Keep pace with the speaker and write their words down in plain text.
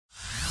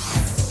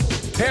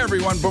Hey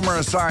everyone, Boomer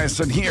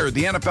Esiason here.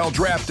 The NFL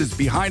Draft is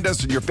behind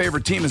us and your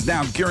favorite team is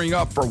now gearing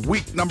up for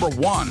week number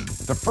 1.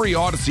 The free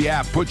Odyssey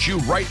app puts you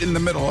right in the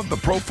middle of the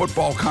pro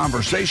football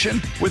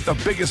conversation with the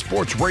biggest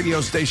sports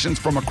radio stations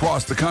from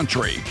across the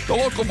country. The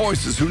local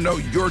voices who know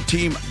your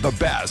team the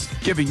best,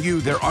 giving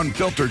you their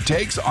unfiltered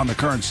takes on the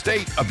current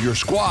state of your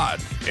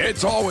squad.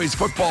 It's always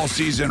football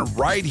season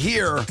right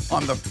here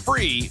on the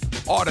free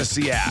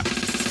Odyssey app.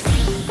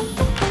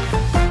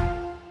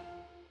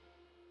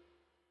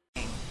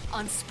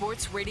 On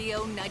Sports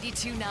Radio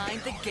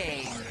 92.9 The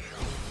Game.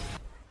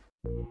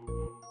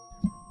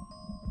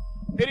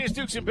 It is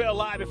Dukes and Bell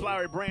live at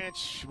Flowery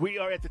Branch. We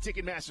are at the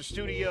Ticketmaster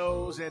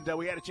Studios, and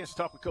we had a chance to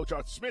talk with Coach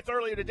Arthur Smith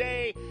earlier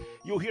today.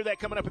 You'll hear that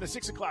coming up in the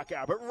 6 o'clock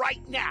hour. But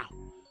right now,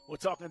 we're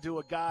talking to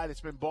a guy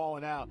that's been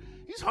balling out.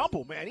 He's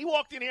humble, man. He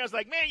walked in here. I was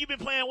like, man, you've been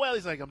playing well.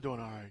 He's like, I'm doing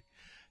all right.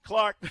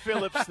 Clark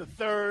Phillips the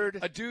third.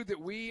 A dude that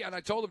and I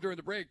told him during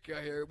the break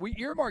here, we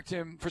earmarked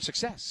him for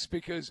success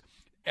because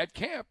at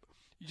camp,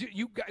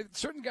 you guys,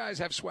 certain guys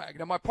have swag.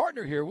 Now, my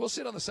partner here, we'll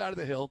sit on the side of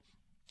the hill.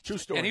 True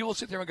story. And he will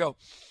sit there and go,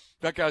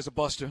 that guy's a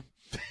buster.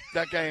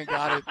 That guy ain't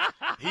got it.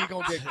 He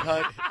going to get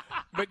cut.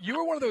 But you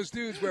were one of those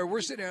dudes where we're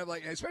sitting there,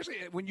 like, especially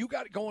when you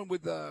got going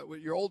with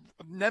your old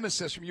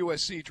nemesis from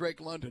USC, Drake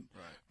London.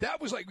 Right.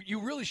 That was like, you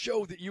really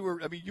showed that you were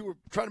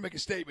trying to make a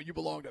statement. You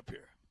belonged up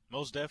here.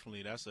 Most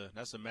definitely. That's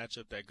a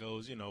matchup that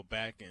goes,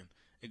 back and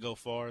it go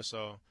far.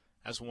 So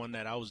that's one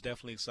that I was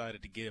definitely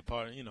excited to get a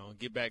part,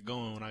 get back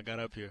going when I got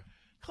up here.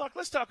 Clark,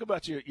 let's talk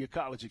about your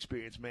college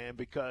experience, man,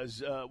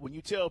 because when you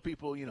tell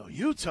people,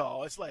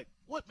 Utah, it's like,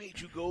 what made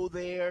you go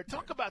there?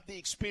 Talk about the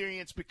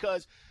experience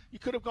because you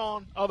could have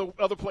gone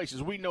other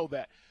places. We know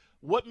that.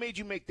 What made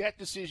you make that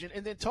decision?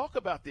 And then talk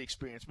about the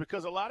experience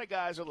because a lot of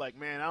guys are like,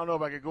 man, I don't know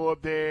if I could go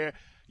up there.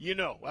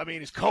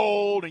 It's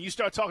cold, and you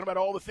start talking about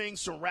all the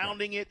things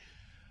surrounding it.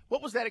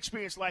 What was that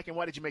experience like, and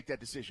why did you make that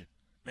decision?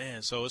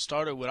 Man, so it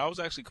started with I was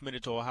actually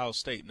committed to Ohio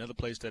State, another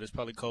place that is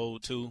probably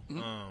cold too.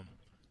 Mm-hmm.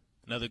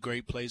 Another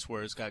great place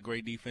where it's got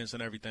great defense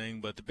and everything.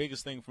 But the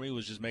biggest thing for me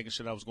was just making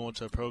sure that I was going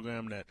to a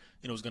program that,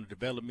 was going to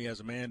develop me as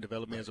a man,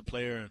 develop me as a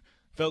player, and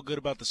felt good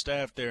about the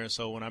staff there. And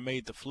so when I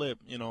made the flip,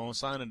 on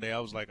signing day,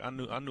 I was like, I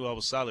knew I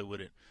was solid with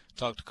it.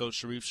 Talked to Coach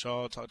Sharif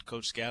Shaw, talked to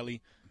Coach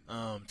Scally,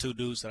 two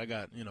dudes that I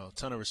got, a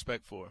ton of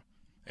respect for.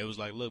 It was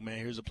like, look, man,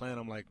 here's a plan.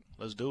 I'm like,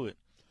 let's do it.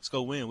 Let's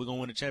go win. We're going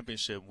to win a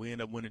championship. We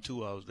end up winning 2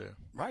 while I was there.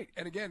 Right.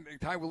 And again,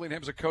 Ty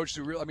Willingham's a coach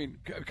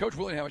Coach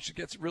Willingham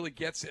really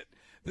gets it.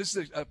 This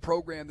is a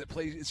program that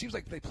plays – it seems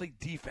like they play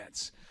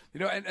defense.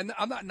 And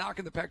I'm not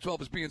knocking the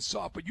Pac-12 as being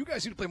soft, but you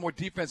guys seem to play more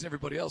defense than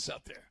everybody else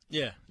out there.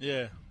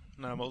 Yeah.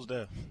 No, most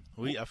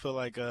definitely. I feel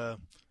like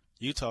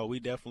Utah, we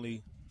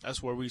definitely –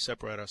 that's where we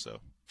separate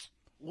ourselves.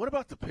 What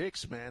about the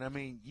picks, man? I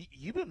mean,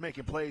 you've been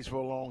making plays for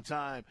a long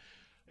time.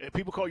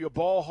 People call you a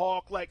ball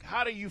hawk. Like,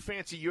 how do you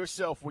fancy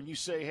yourself when you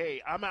say,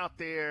 hey, I'm out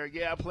there,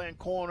 I'm playing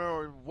corner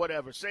or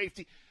whatever,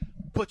 safety,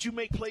 but you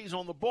make plays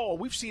on the ball?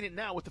 We've seen it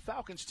now with the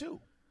Falcons too.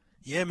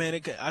 Yeah,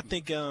 man. I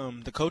think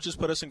the coaches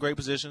put us in great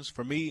positions.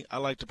 For me, I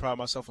like to pride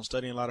myself on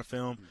studying a lot of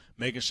film,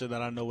 making sure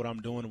that I know what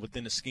I'm doing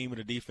within the scheme of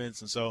the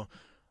defense. And so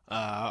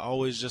I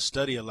always just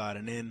study a lot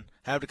and then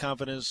have the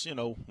confidence,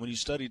 when you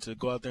study to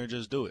go out there and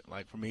just do it.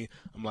 Like for me,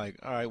 I'm like,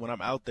 all right, when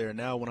I'm out there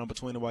now, when I'm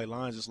between the white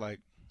lines, it's like,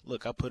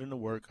 look, I put in the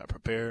work, I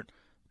prepared.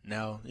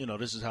 Now,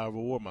 this is how I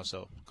reward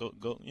myself. Go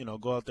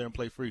out there and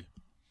play free.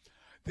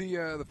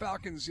 The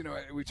Falcons,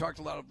 we talked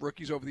a lot of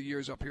rookies over the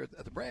years up here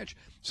at the branch.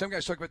 Some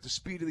guys talk about the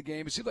speed of the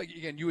game. It seemed like,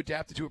 again, you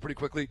adapted to it pretty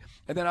quickly,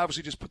 and then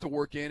obviously just put the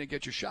work in and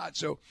get your shot.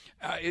 So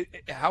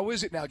how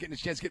is it now getting a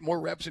chance to get more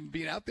reps and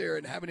being out there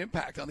and having an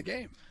impact on the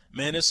game?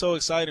 Man, it's so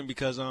exciting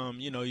because,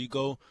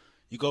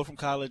 you go from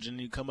college and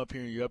you come up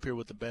here and you're up here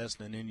with the best,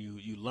 and then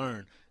you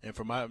learn. And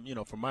from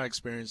my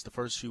experience, the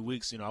first few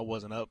weeks, I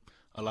wasn't up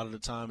a lot of the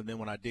time. And then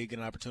when I did get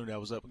an opportunity, I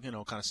was up, kind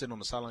of sitting on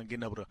the sideline,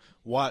 getting able to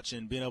watch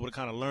and being able to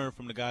kind of learn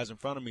from the guys in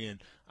front of me.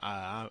 And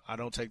I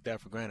don't take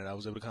that for granted. I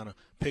was able to kind of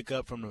pick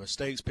up from the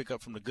mistakes, pick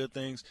up from the good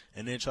things,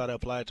 and then try to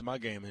apply it to my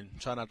game and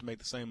try not to make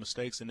the same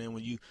mistakes. And then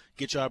when you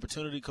get your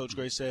opportunity, Coach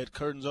Gray said,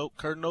 curtain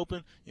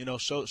open,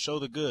 show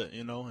the good,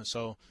 and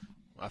so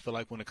I feel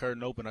like when the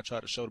curtain opened, I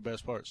tried to show the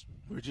best parts.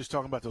 We were just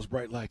talking about those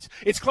bright lights.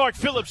 It's Clark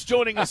Phillips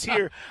joining us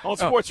here on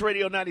Sports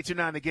Radio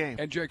 92.9 The Game.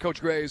 And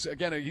Coach Gray is,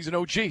 again, he's an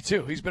OG,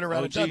 too. He's been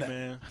around and done that.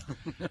 Man.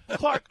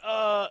 Clark,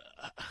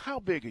 how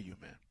big are you,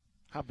 man?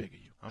 How big are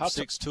you? I'm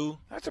 6'2".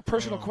 That's a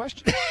personal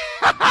question.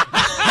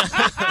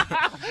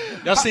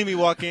 Y'all see me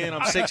walk in,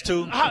 I'm 6'2",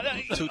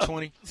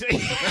 220.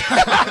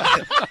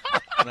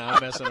 Nah,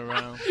 I'm messing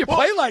around. You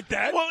play like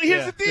that. Well,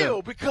 here's the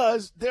deal,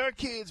 because there are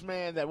kids,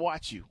 man, that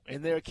watch you,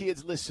 and there are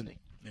kids listening.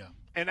 Yeah.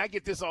 And I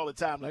get this all the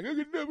time, like, I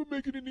could never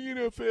make it in the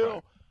NFL.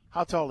 Right.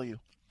 How tall are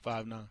you?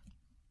 5'9".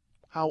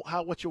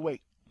 What's your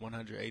weight?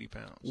 180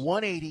 pounds.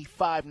 180,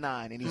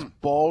 5'9", and he's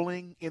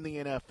balling in the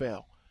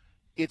NFL.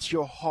 It's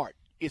your heart.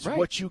 It's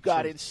what you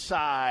got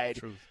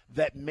inside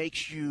that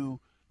makes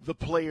you the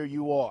player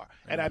you are.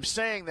 And I'm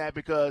saying that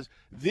because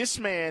this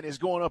man is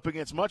going up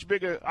against much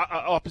bigger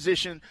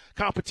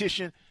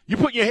competition. You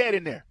put your head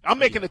in there. I'm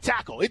making a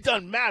tackle. It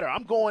doesn't matter.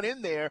 I'm going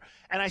in there,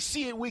 and I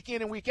see it week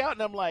in and week out,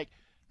 and I'm like,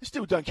 this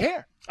dude doesn't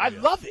care. I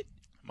love it.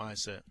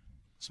 Mindset.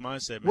 It's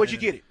mindset, man. Where'd you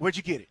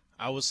get it?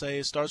 I would say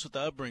it starts with the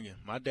upbringing.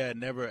 My dad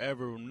never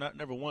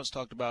once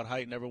talked about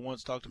height, never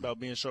once talked about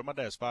being short. My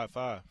dad's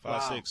 5'5",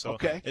 5'6", so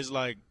it's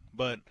like,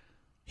 but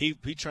he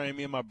trained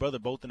me and my brother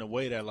both in a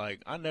way that,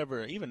 like,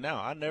 even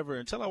now,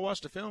 until I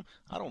watch the film,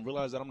 I don't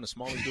realize that I'm the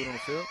smallest dude on the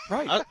field.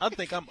 Right. I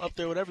think I'm up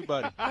there with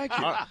everybody. Thank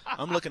you.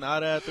 I'm looking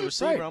out at the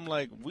receiver. Right. I'm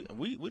like,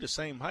 we the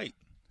same height.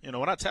 You know,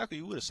 when I tackle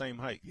you, we're the same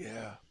height.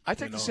 Yeah. I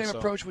take the same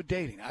approach with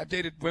dating. I've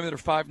dated women that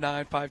are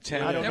 5'9",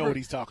 5'10". I don't know what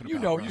he's talking about. You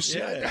know, bro. you see.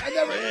 Yeah. I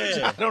never.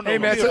 I don't know. Hey,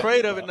 man, I'm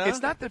afraid of it now.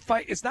 It's not the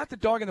fight. It's not the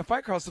dog in the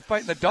fight, Carl. It's the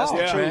fight in the dog,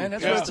 man.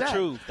 That's what it's the at.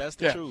 truth. That's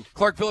the truth.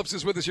 Clark Phillips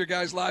is with us here,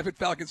 guys, live at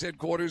Falcons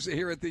headquarters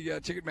here at the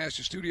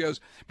Ticketmaster Studios.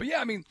 But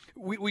yeah, I mean,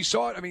 we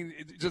saw it. I mean,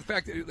 the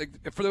fact that,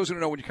 like, for those who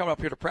don't know, when you come up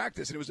here to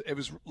practice, and it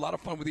was a lot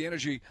of fun with the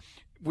energy,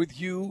 with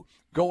you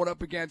going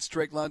up against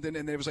Drake London,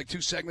 and there was like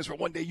 2 segments where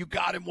one day you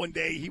got him, one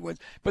day he wins.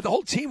 But the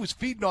whole team was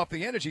feeding off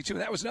the energy too,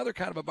 and that was another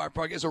kind of a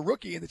byproduct as a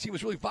rookie, and the team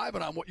was really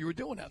vibing on what you were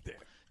doing out there.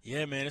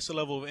 Yeah, man, it's a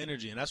level of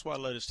energy, and that's why I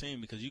love this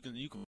team, because you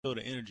can feel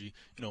the energy.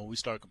 You know, when we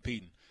start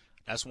competing.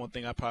 That's one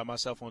thing I pride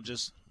myself on,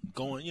 just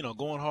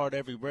going hard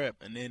every rep,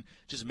 and then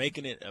just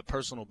making it a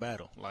personal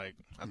battle. Like,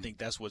 I think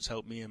that's what's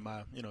helped me in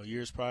my,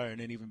 years prior, and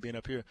then even being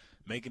up here,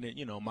 making it,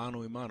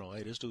 mano a mano.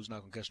 Hey, this dude's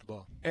not going to catch the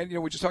ball. And,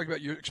 we just talked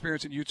about your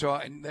experience in Utah,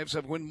 and they have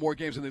to win more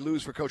games than they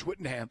lose for Coach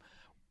Whittingham.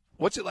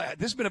 What's it like?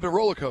 This has been a bit of a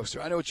roller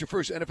coaster. I know it's your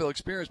first NFL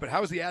experience, but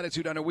how's the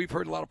attitude? I know we've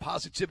heard a lot of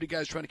positivity,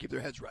 guys trying to keep their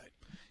heads right.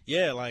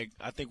 Yeah, like,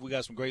 I think we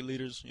got some great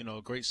leaders,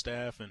 great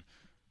staff, and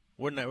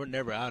we're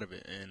never out of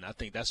it. And I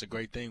think that's a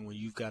great thing when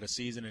you've got a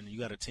season and you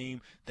got a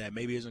team that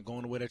maybe isn't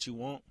going the way that you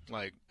want.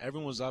 Like,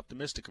 everyone's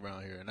optimistic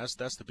around here, and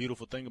that's the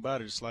beautiful thing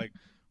about it. It's like,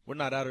 we're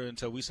not out of it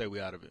until we say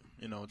we're out of it.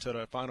 Until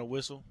that final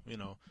whistle,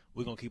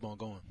 we're going to keep on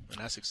going, and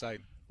that's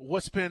exciting.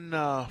 What's been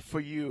for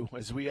you,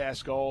 as we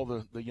ask all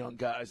the young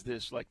guys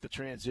this, like the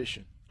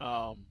transition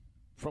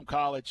from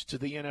college to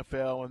the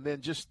NFL, and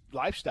then just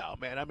lifestyle,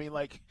 man? I mean,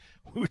 like,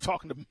 we were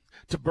talking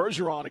to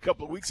Bergeron a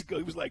couple of weeks ago.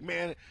 He was like,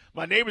 man,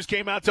 my neighbors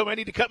came out and told me I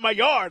need to cut my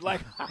yard.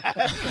 Like,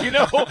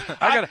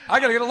 I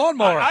gotta get a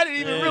lawnmower. I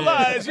didn't even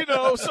realize,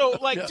 so,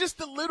 like, just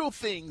the little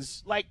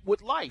things, like,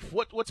 with life.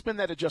 What's been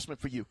that adjustment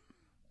for you?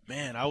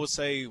 Man, I would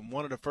say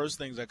one of the first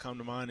things that come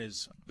to mind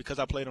is, because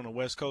I played on the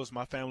West Coast,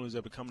 my family was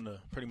able to come to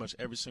pretty much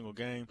every single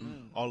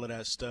game, all of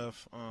that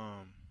stuff.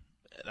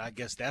 I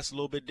guess that's a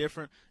little bit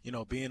different,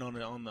 being on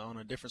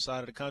a different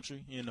side of the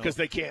country, because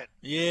they can't.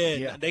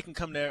 Yeah, they can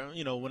come there,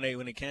 when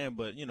they can,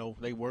 but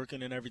they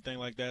working and everything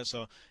like that.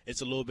 So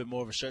it's a little bit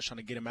more of a stretch trying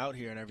to get them out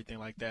here and everything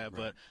like that. Right.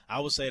 But I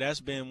would say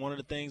that's been one of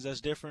the things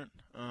that's different.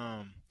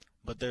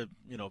 But they're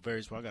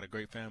varies. I got a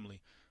great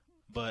family,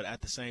 but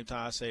at the same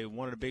time, I say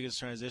one of the biggest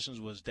transitions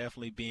was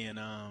definitely being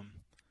out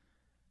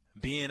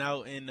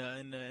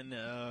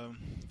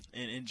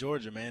in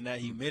Georgia, man, that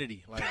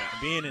humidity, like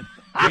being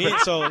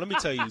so let me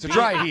tell you, it's a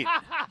dry heat.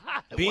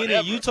 Being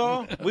in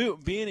Utah,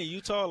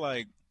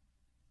 like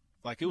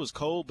it was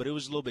cold, but it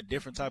was a little bit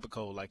different type of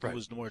cold. Like, right. It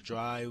was more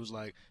dry. It was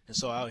like, and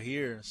so out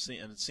here,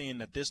 seeing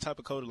that this type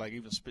of cold, like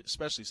even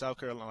especially South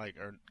Carolina,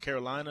 or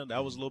Carolina,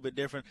 that was a little bit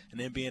different. And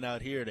then being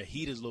out here, the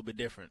heat is a little bit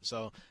different.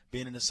 So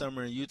being in the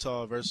summer in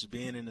Utah versus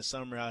being in the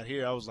summer out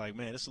here, I was like,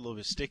 man, it's a little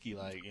bit sticky,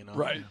 like,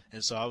 Right.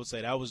 And so I would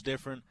say that was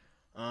different.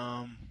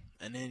 And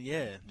then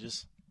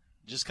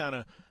just kind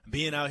of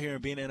being out here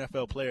and being an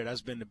NFL player,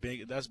 that's been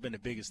the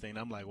biggest thing.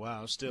 I'm like,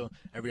 wow, still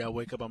every day I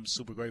wake up, I'm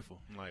super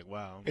grateful. I'm like,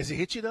 wow. Has it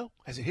hit you though?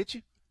 Has it hit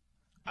you?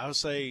 I would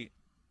say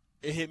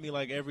it hit me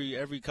like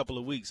every couple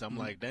of weeks. I'm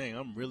like, dang,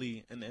 I'm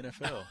really in the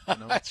NFL.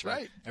 That's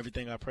right.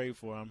 Everything I prayed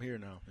for, I'm here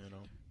now.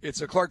 It's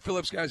Clark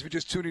Phillips, guys. If you're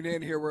just tuning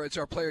in here, where it's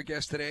our player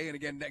guest today, and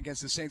again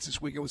against the Saints this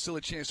weekend, with still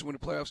a chance to win the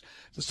playoffs.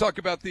 Let's talk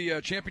about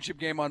the championship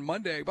game on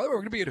Monday. By the way,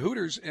 we're going to be at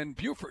Hooters in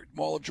Buford,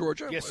 Mall of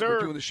Georgia. Yes, sir.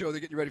 We're doing the show. They're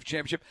getting you ready for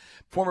championship.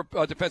 Former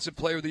Defensive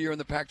Player of the Year in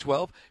the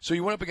Pac-12. So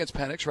you went up against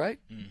Penix, right?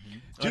 Mm-hmm.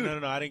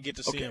 Dude, no, I didn't get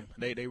to see him.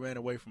 They ran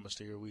away from us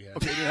the year we had.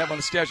 Okay, you didn't have on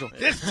the schedule.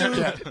 This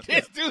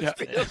dude's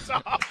still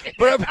talking.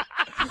 But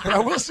I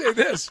will say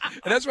this,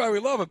 and that's why we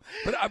love him.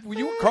 But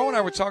when Carl and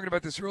I were talking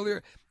about this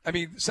earlier, I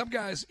mean, some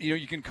guys,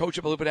 you can coach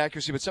up a little bit of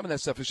accuracy, but some of that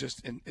stuff is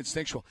just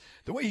instinctual.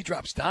 The way he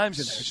drops dimes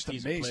in there is just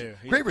amazing.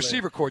 Great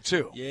receiver core,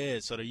 too. Yeah,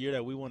 so the year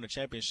that we won the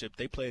championship,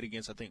 they played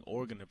against, I think,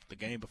 Oregon. The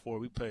game before,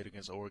 we played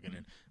against Oregon.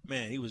 And,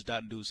 man, he was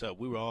dotting dudes up.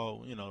 We were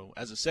all,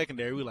 as a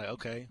secondary, we were like,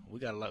 okay, we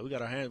got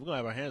our hands, we're going to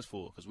have our hands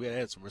full, because we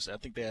had some, I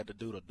think they had to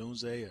do the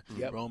Dunze,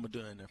 Roma,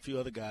 and a few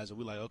other guys, and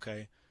we were like,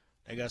 okay,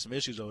 they got some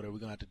issues over there we're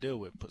going to have to deal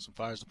with, put some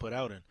fires to put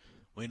out. And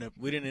we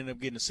didn't end up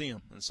getting to see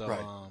them. And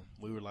so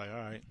we were like, all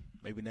right,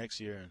 maybe next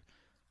year. And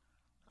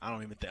I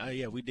don't even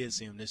think. We did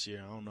see him this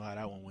year. I don't know how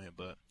that one went,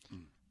 but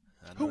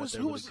who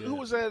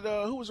was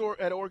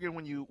at Oregon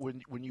when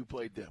you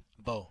played them?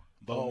 Bo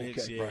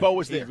Nix, okay. yeah. Bo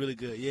was there. He's really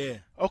good. Yeah.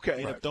 Okay.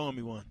 He ended up throwing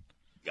me one.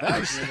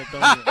 Nice.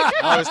 I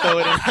always throw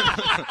it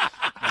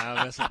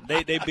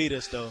in. They beat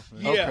us, though.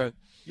 Yeah. Okay.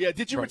 Yeah.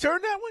 Did you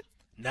return that one?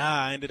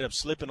 Nah, I ended up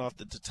slipping off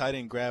the tight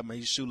end, grabbed me.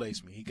 He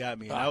shoelaced me. He got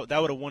me. That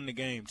would have won the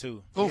game,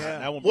 too. Yeah.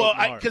 That one Well, broke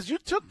my heart. because you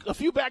took a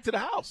few back to the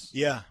house.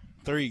 Yeah.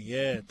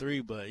 Three.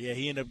 But, yeah,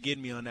 he ended up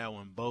getting me on that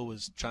one. Bo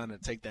was trying to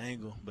take the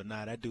angle. But,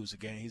 that dude's a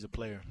game. He's a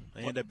player.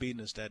 They ended up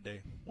beating us that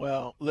day.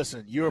 Well,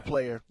 listen, you're a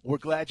player. We're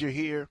glad you're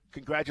here.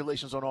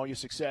 Congratulations on all your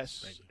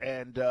success. Thank you.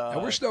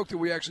 And we're stoked that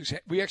we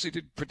actually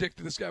did predict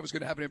that this guy was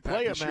going to have an impact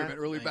player, this year, man.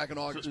 early back in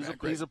August.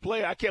 He's a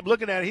player. I kept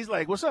looking at it. He's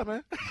like, what's up,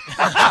 man?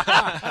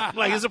 I'm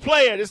like, he's a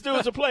player. This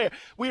dude's a player.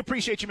 We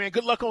appreciate you, man.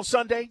 Good luck on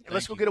Sunday.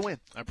 Let's go get a win.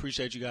 I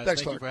appreciate you guys.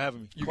 Thanks, Thank you Clark. for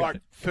having me. Clark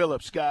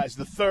Phillips, guys,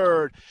 the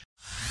third.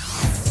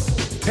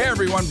 Hey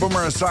everyone,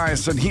 Boomer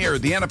Esiason here.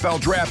 The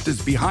NFL Draft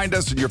is behind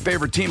us and your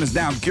favorite team is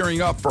now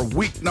gearing up for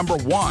week number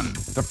 1.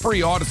 The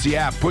free Odyssey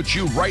app puts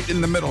you right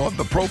in the middle of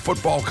the pro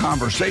football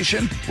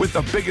conversation with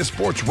the biggest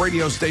sports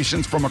radio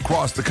stations from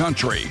across the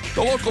country.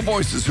 The local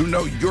voices who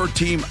know your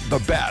team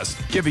the best,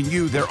 giving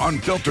you their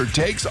unfiltered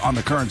takes on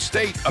the current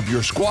state of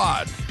your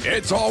squad.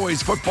 It's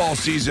always football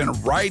season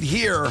right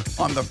here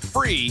on the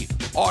free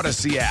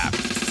Odyssey app.